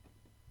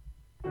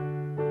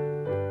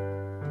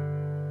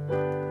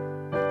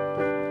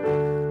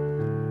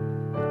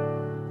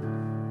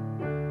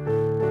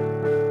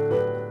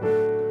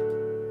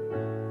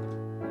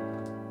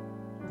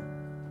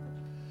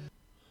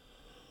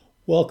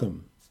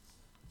Welcome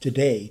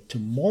today to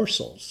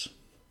Morsels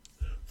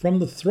from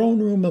the Throne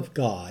Room of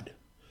God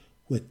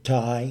with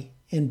Ty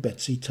and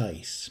Betsy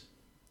Tice.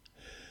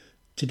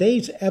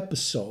 Today's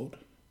episode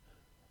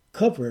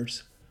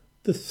covers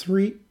the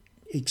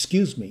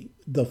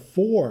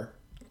four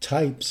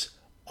types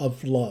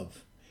of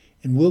love,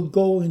 and we'll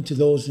go into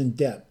those in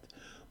depth.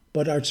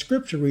 But our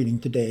scripture reading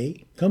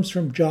today comes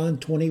from John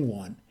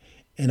 21,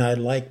 and I'd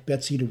like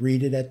Betsy to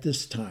read it at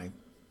this time.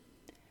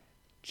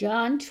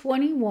 John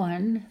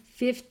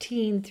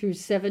 21:15 through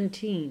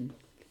 17.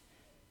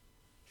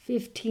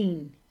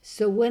 15.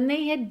 So when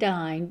they had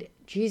dined,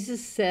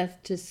 Jesus saith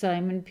to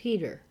Simon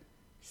Peter,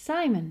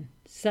 Simon,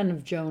 son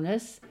of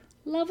Jonas,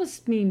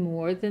 lovest me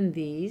more than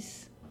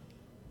these?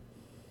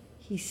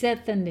 He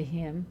saith unto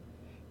him,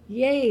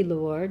 Yea,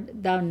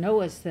 Lord, thou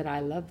knowest that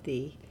I love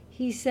thee.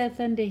 He saith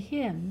unto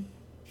him,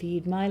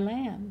 Feed my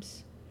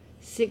lambs.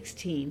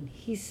 16.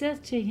 He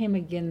saith to him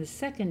again the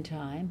second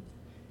time,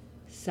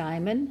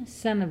 Simon,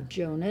 son of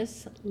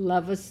Jonas,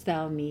 lovest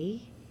thou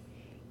me?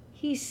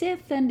 He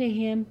saith unto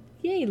him,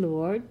 Yea,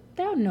 Lord,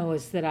 thou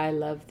knowest that I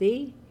love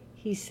thee.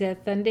 He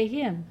saith unto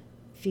him,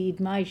 Feed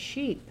my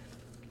sheep.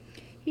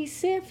 He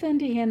saith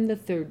unto him the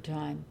third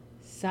time,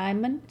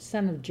 Simon,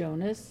 son of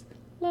Jonas,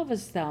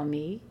 lovest thou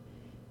me?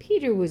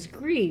 Peter was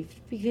grieved,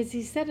 because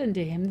he said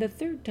unto him the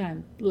third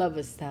time,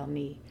 Lovest thou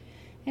me?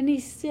 And he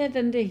said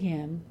unto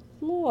him,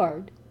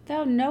 Lord,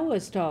 thou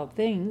knowest all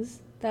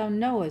things, thou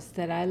knowest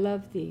that I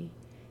love thee.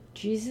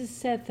 Jesus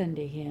saith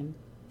unto him,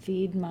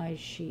 Feed my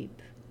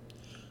sheep.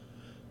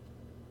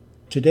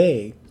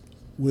 Today,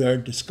 we are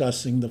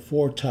discussing the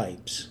four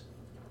types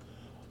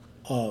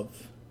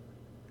of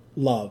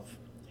love.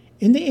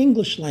 In the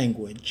English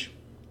language,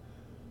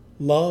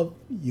 love,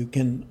 you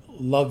can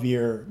love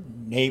your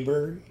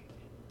neighbor,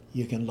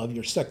 you can love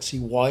your sexy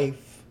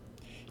wife,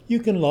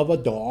 you can love a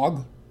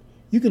dog,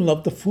 you can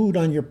love the food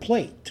on your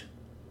plate.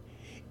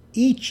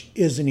 Each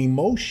is an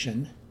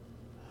emotion,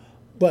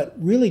 but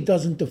really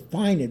doesn't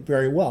define it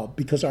very well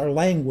because our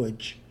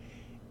language,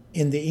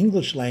 in the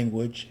English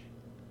language,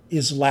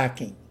 is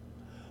lacking.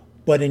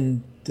 But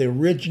in the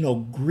original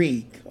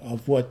Greek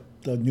of what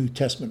the New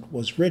Testament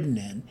was written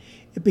in,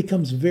 it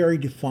becomes very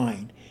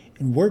defined.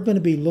 And we're going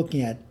to be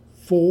looking at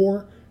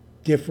four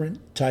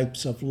different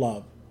types of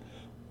love.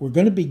 We're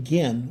going to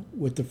begin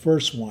with the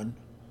first one,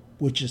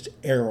 which is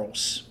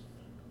eros.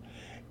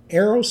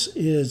 Eros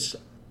is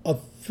a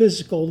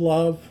physical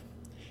love.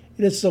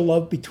 It is the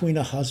love between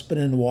a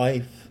husband and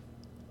wife.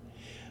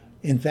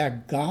 In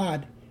fact,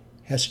 God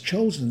has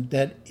chosen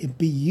that it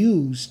be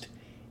used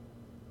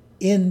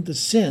in the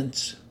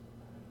sense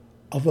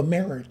of a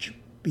marriage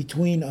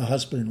between a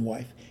husband and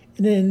wife,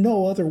 and in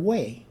no other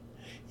way.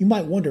 You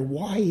might wonder,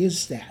 why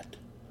is that?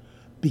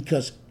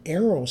 Because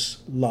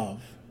eros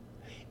love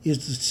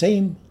is the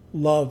same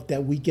love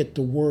that we get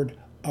the word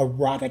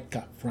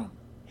erotica from.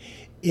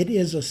 It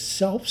is a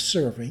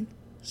self-serving,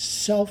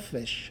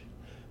 selfish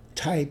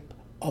type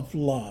of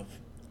love.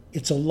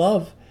 It's a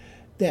love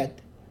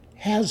that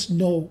has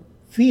no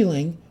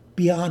feeling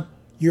beyond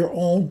your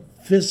own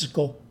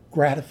physical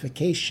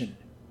gratification.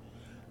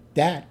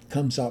 That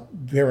comes up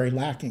very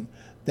lacking.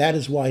 That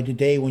is why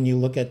today, when you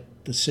look at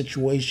the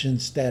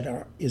situations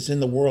that is in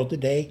the world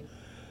today,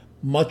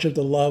 much of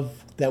the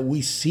love that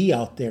we see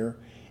out there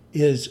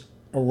is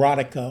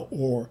erotica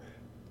or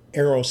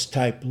eros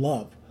type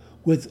love,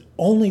 with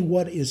only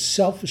what is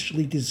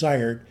selfishly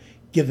desired,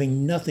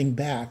 giving nothing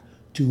back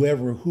to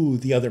ever who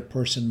the other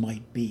person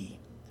might be.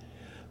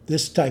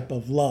 This type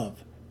of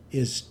love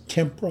is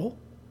temporal.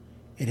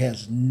 It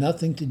has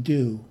nothing to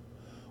do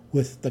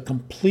with the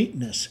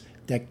completeness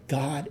that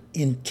God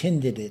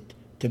intended it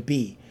to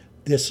be.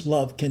 This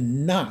love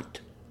cannot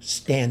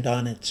stand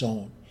on its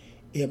own.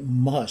 It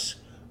must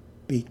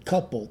be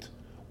coupled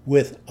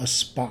with a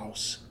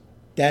spouse.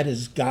 That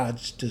is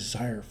God's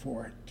desire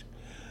for it.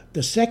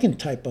 The second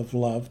type of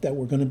love that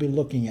we're going to be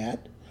looking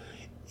at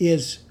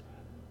is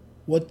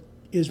what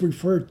is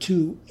referred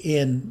to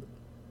in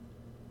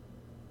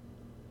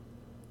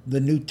the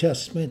New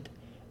Testament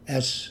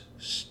as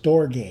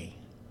storge.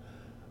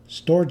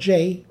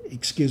 Storge,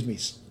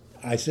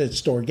 I said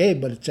storge,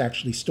 but it's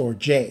actually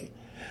storge.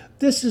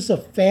 This is a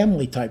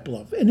family type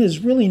love and is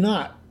really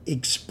not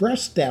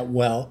expressed that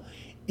well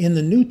in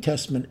the New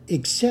Testament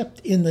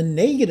except in the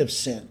negative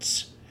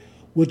sense,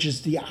 which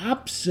is the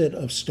opposite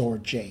of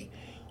storge,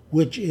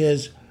 which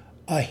is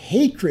a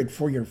hatred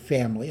for your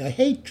family, a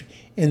hatred.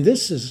 And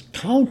this is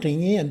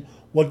counting in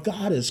what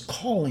God is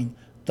calling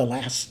the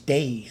last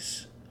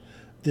days.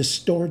 This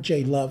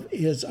storge love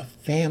is a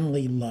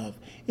family love.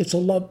 It's a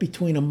love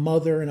between a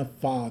mother and a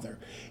father.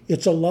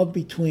 It's a love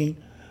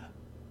between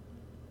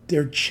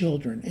their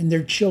children and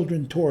their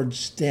children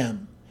towards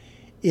them.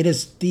 It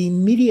is the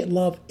immediate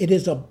love. It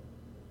is a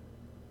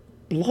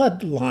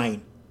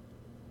bloodline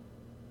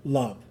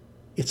love.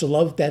 It's a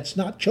love that's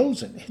not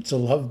chosen. It's a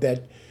love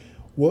that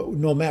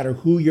no matter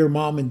who your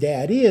mom and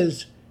dad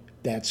is,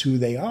 that's who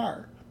they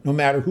are. No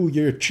matter who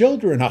your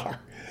children are,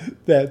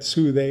 that's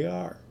who they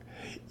are.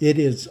 It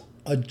is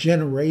a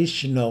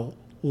generational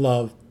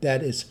love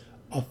that is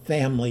of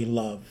family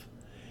love.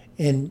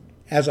 And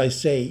as I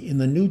say, in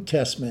the New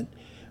Testament,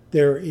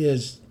 there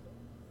is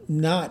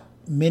not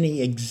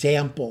many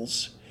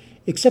examples,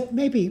 except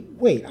maybe,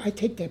 wait, I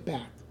take that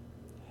back.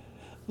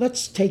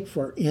 Let's take,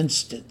 for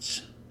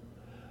instance,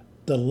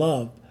 the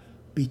love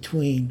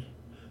between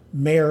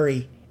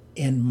Mary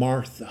and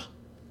Martha,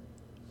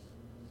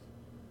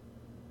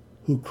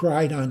 who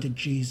cried unto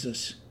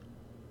Jesus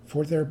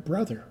for their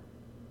brother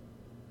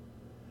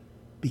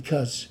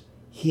because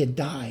he had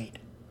died,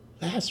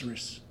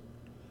 Lazarus.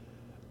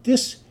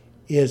 This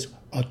is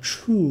a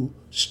true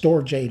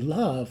storge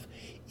love,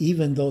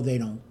 even though they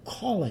don't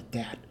call it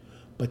that,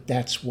 but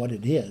that's what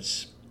it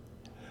is.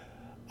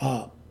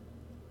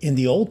 In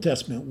the Old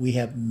Testament, we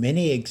have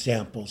many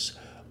examples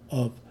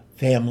of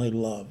family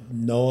love.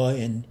 Noah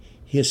and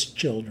his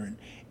children,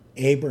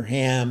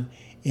 Abraham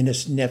and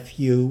his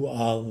nephew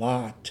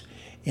Lot,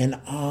 and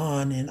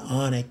on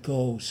it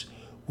goes,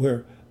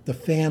 where the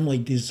family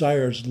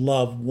desires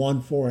love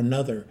one for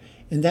another,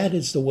 and that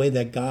is the way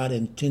that God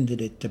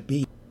intended it to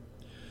be.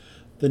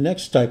 The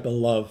next type of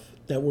love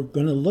that we're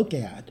going to look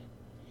at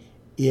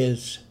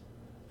is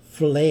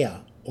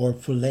philia or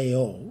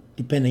phileo,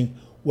 depending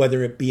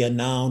whether it be a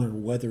noun or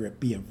whether it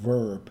be a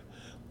verb.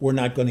 We're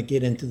not going to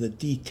get into the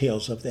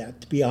details of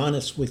that. To be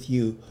honest with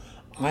you,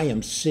 I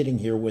am sitting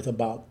here with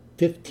about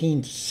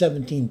 15 to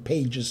 17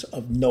 pages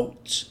of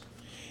notes.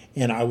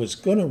 And I was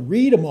going to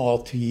read them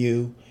all to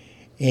you,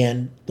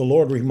 and the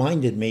Lord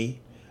reminded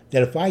me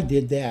that if I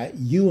did that,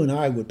 you and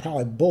I would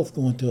probably both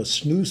go into a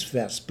snooze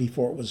fest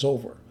before it was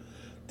over.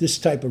 This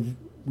type of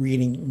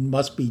reading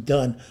must be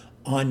done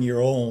on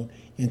your own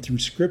and through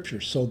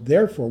Scripture. So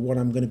therefore, what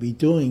I'm going to be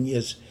doing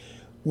is,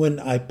 when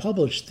I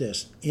publish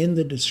this, in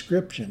the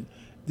description,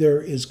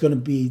 there is going to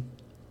be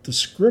the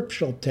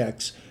scriptural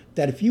text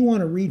that if you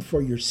want to read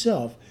for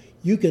yourself,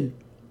 you can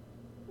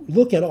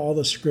look at all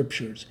the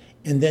scriptures.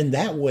 And then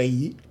that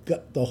way,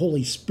 the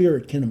Holy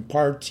Spirit can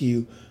impart to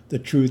you the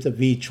truth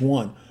of each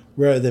one,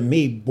 rather than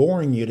me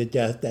boring you to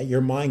death that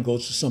your mind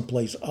goes to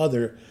someplace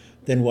other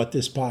than what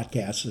this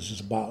podcast is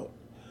about.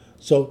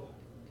 So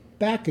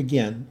back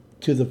again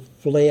to the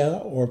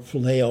philia or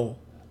phileo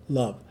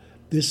love.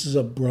 This is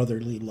a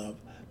brotherly love.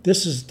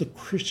 This is the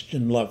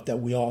Christian love that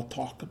we all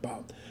talk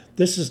about.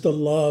 This is the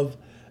love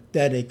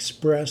that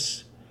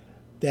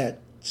that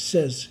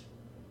says,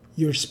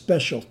 you're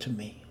special to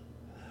me.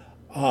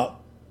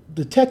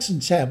 The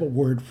Texans have a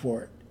word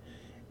for it.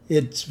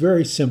 It's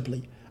very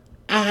simply,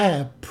 I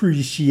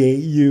appreciate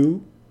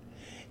you.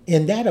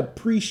 And that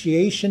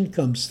appreciation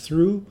comes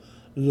through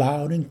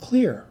loud and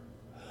clear.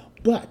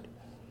 But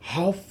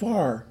how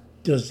far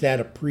does that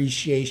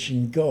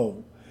appreciation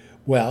go?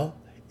 Well,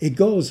 it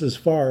goes as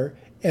far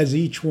as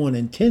each one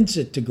intends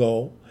it to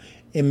go,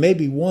 and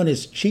maybe one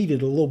is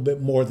cheated a little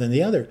bit more than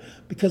the other,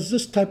 because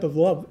this type of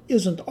love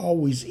isn't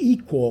always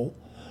equal,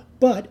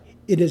 but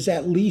it is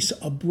at least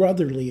a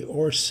brotherly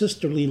or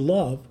sisterly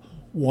love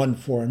one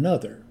for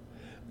another.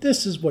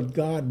 This is what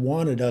God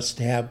wanted us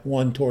to have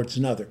one towards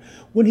another.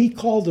 When he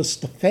called us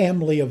the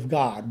family of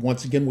God,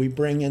 once again we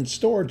bring in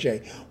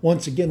storge,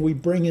 once again we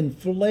bring in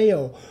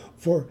phileo,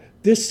 for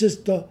this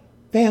is the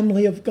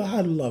family of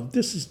God love.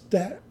 This is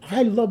that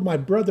I love my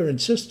brother and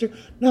sister,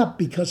 not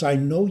because I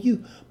know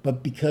you,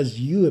 but because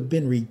you have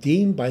been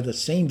redeemed by the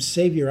same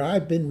Savior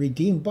I've been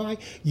redeemed by.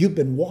 You've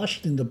been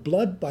washed in the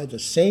blood by the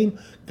same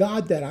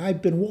God that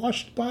I've been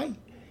washed by.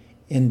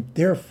 And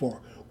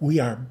therefore, we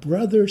are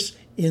brothers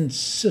and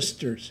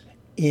sisters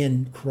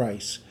in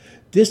Christ.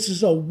 This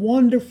is a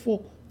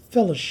wonderful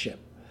fellowship.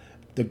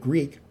 The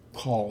Greek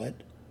call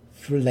it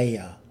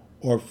philia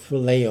or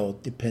phileo,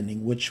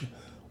 depending which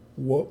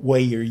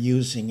way you're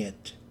using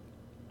it.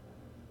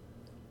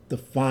 The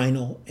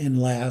final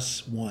and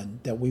last one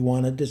that we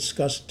want to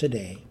discuss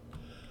today,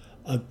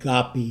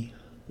 agape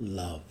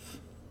love.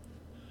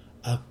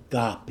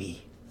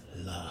 Agape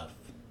love.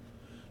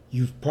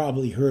 You've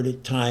probably heard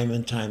it time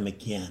and time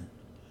again,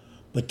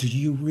 but do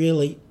you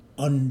really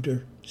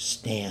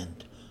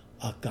understand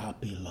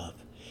agape love?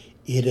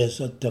 It is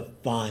a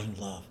divine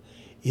love.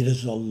 It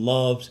is a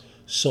love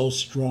so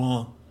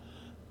strong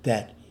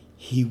that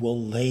he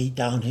will lay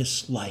down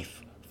his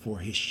life for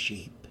his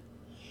sheep.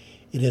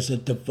 It is a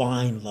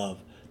divine love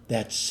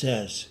that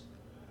says,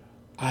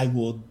 I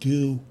will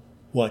do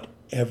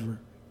whatever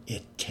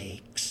it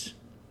takes.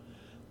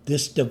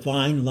 This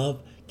divine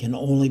love can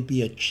only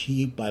be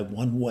achieved by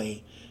one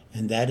way,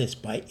 and that is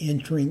by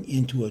entering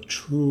into a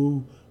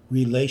true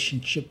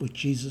relationship with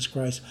Jesus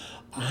Christ.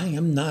 I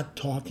am not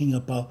talking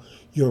about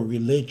your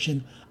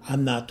religion.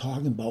 I'm not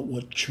talking about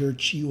what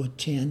church you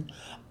attend.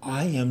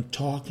 I am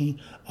talking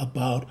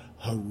about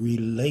a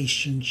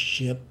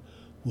relationship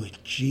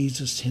with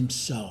Jesus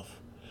himself.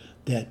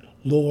 That,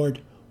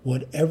 Lord,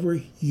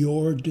 whatever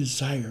your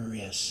desire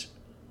is,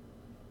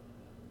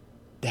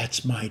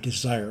 that's my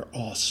desire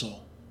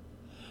also.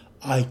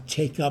 I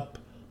take up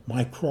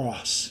my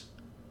cross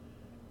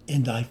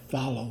and I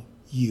follow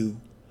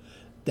you.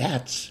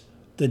 That's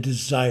the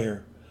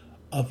desire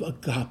of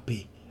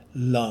agape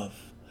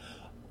love.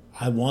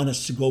 I want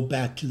us to go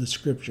back to the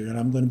scripture, and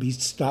I'm going to be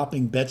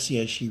stopping Betsy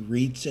as she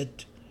reads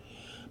it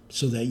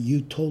so that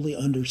you totally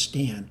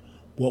understand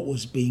what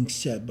was being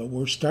said. But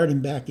we're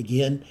starting back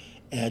again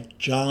at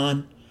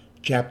John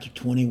chapter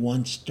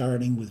 21,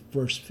 starting with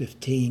verse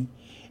 15.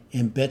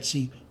 And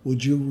Betsy,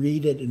 would you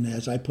read it? And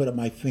as I put up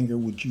my finger,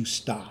 would you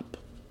stop?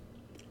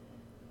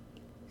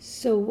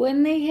 So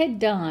when they had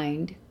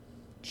dined,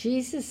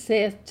 Jesus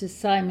saith to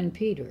Simon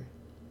Peter,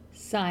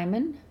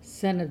 Simon,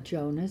 son of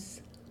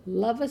Jonas,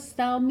 lovest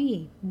thou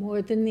me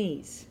more than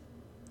these?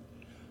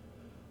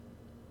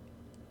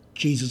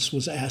 Jesus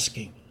was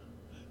asking,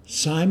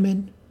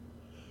 Simon,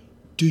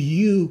 do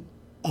you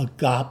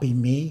agape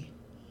me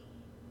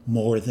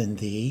more than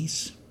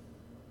these?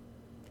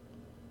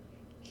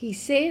 He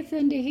saith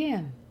unto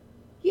him,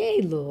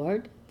 Yea,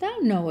 Lord, thou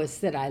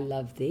knowest that I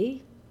love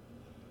thee.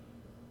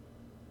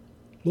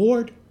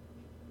 Lord,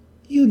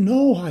 you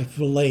know I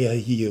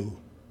philea you.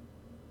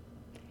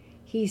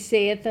 He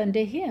saith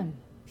unto him,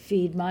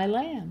 Feed my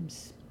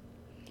lambs.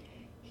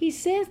 He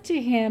saith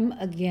to him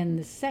again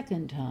the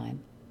second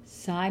time,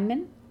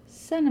 Simon,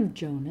 son of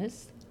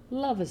Jonas,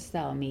 lovest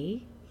thou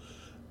me?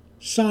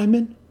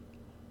 Simon,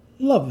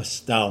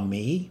 lovest thou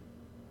me?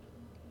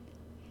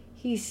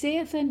 He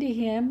saith unto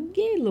him,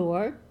 Yea,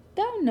 Lord,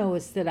 thou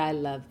knowest that I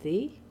love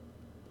thee.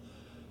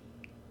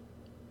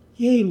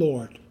 Yea,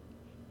 Lord,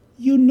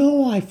 you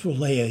know I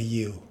philea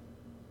you.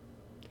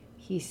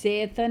 He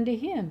saith unto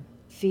him,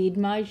 Feed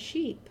my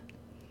sheep.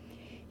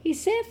 He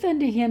saith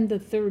unto him the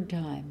third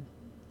time,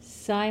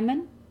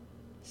 Simon,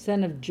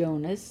 son of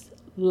Jonas,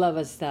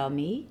 lovest thou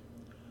me?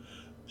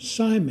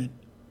 Simon,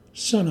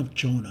 son of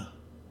Jonah,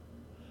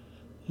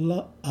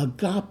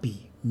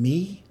 agape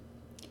me?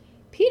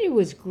 Peter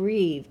was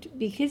grieved,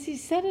 because he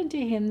said unto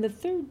him the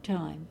third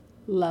time,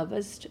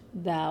 Lovest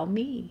thou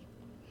me?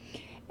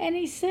 And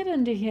he said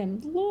unto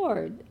him,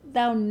 Lord,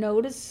 thou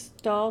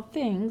knowest all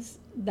things,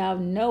 thou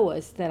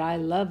knowest that I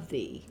love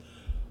thee.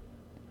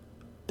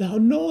 Thou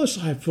knowest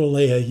I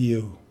philea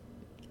you.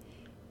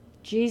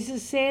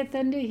 Jesus saith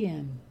unto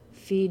him,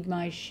 Feed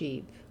my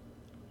sheep.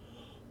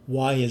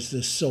 Why is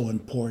this so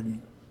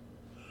important?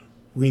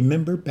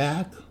 Remember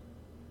back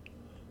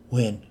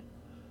when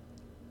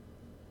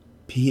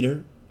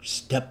Peter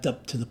stepped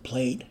up to the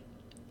plate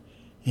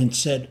and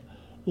said,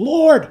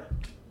 Lord,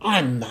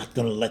 I'm not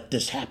going to let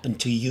this happen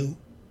to you.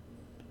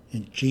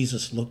 And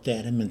Jesus looked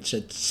at him and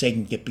said,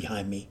 Satan, get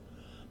behind me.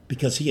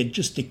 Because he had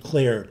just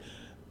declared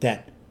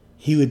that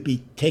he would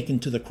be taken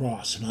to the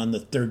cross, and on the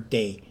third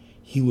day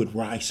he would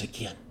rise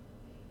again.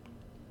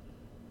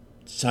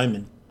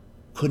 Simon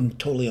couldn't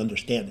totally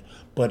understand it,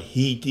 but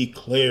he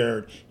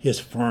declared his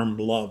firm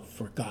love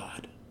for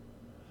God.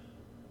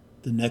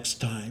 The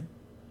next time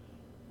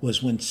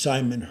was when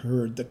Simon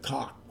heard the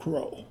cock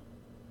crow.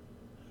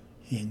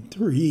 And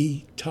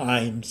 3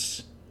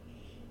 times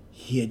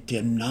he had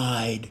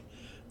denied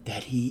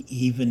that he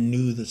even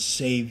knew the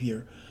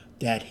Savior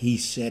that he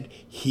said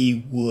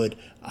he would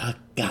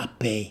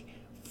agape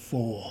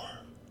for.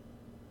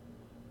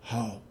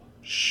 How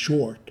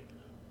short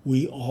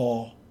we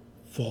all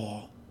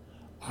fall.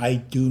 I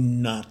do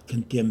not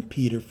condemn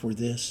Peter for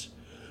this,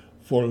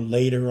 for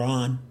later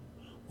on,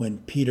 when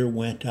Peter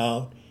went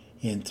out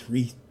and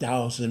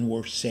 3,000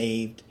 were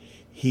saved,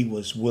 he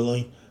was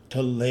willing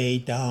to lay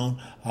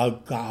down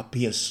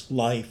agapeous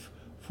life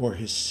for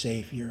his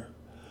Savior.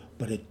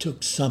 But it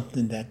took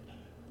something that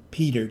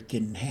Peter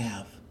didn't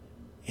have,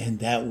 and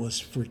that was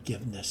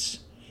forgiveness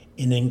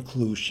and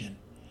inclusion.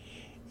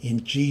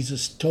 And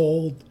Jesus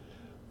told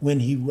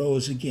when he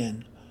rose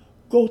again,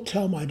 Go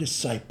tell my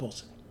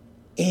disciples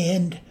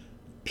and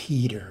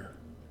Peter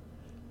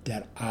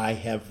that I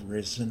have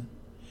risen.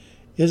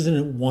 Isn't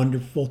it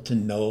wonderful to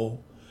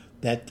know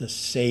that the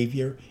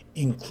Savior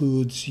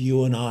includes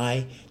you and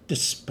I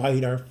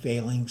despite our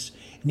failings?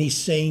 And he's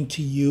saying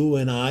to you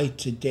and I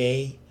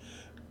today,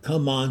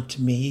 Come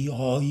unto me,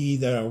 all ye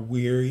that are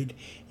wearied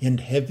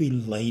and heavy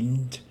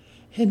laden,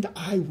 and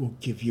I will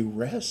give you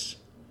rest.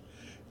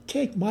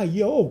 Take my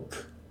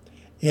yoke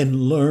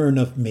and learn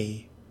of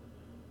me,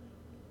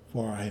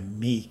 for I am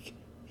meek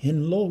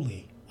and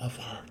lowly of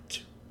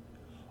heart.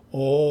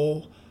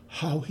 Oh,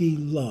 how he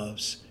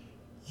loves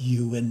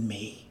you and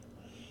me.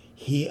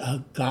 He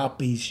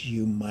agapes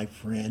you, my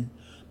friend,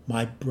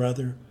 my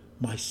brother,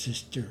 my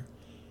sister.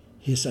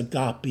 His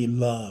agape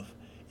love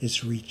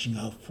is reaching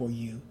out for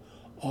you.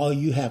 All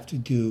you have to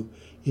do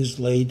is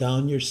lay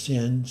down your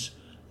sins,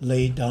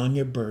 lay down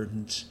your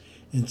burdens,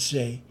 and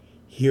say,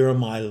 Here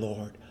am I,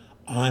 Lord.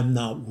 I'm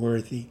not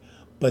worthy,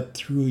 but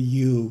through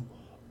you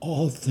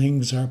all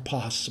things are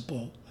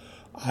possible.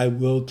 I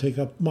will take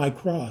up my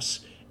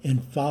cross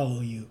and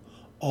follow you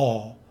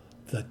all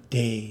the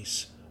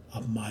days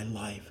of my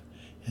life.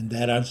 And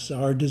that is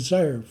our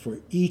desire for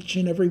each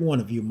and every one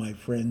of you, my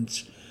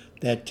friends,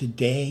 that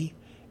today,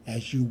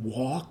 as you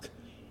walk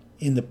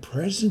in the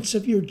presence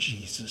of your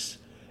Jesus,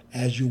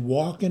 as you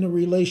walk in a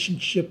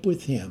relationship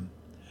with him,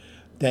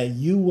 that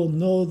you will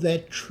know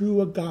that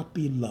true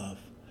agape love,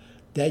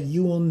 that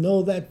you will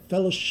know that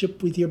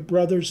fellowship with your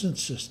brothers and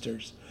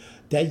sisters,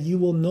 that you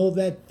will know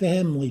that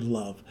family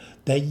love,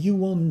 that you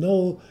will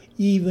know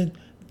even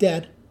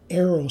that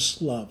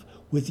eros love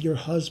with your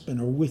husband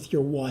or with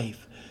your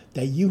wife,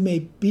 that you may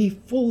be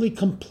fully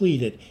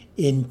completed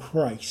in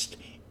Christ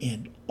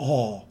in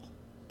all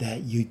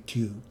that you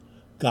do.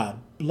 God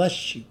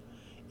bless you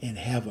and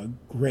have a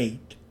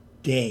great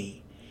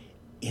day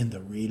in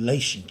the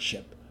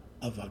relationship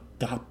of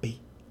agape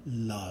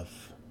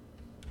love.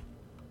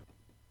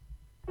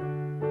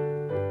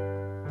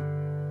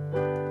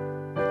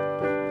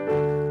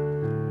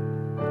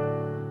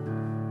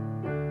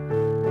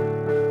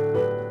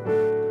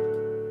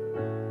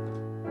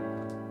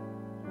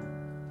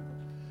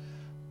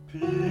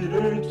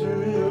 Peter,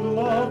 do you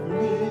love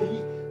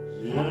me?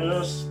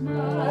 Yes,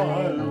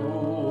 my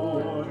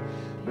Lord.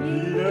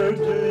 Peter,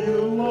 do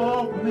you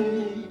love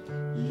me?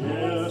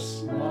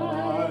 Yes,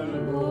 my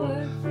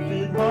Lord.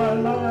 Feed my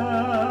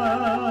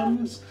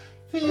lambs,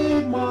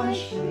 feed my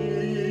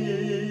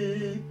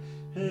sheep.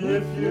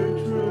 If you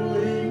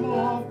truly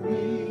love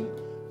me,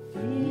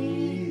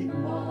 feed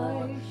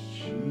my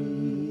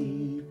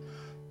sheep.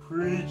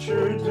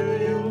 Preacher,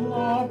 do you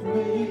love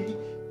me?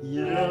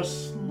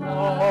 Yes,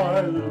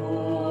 my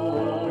Lord.